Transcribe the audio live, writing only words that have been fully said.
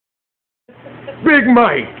Big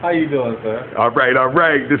Mike. How you doing, sir? All right, all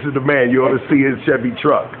right. This is the man. You ought to see his Chevy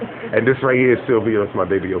truck. And this right here is Sylvia. That's my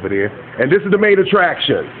baby over there. And this is the main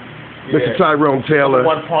attraction. Mr. Tyrone Taylor.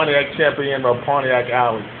 One Pontiac champion of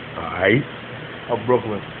PONTIAC-ALLEY. All right. Of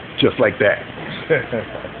Brooklyn. Just like that.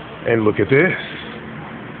 And look at this.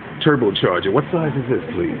 Turbocharger. What size is this,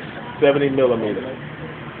 please? 70 millimeter.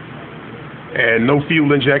 And no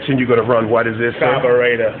fuel injection. You're going to run, what is this?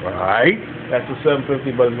 Carburetor. All right. That's a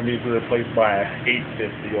 750, but it's going to be replaced by a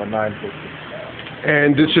 850 or 950.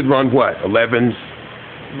 And this should run what? 11s?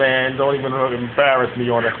 Man, don't even embarrass me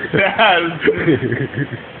on it.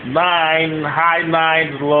 9, high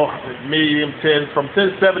 9s, low, medium 10s, from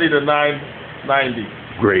 1070 to 990.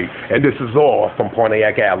 Great. And this is all from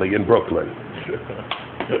Pontiac-ALLEY in Brooklyn.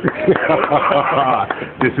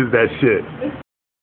 This is that shit.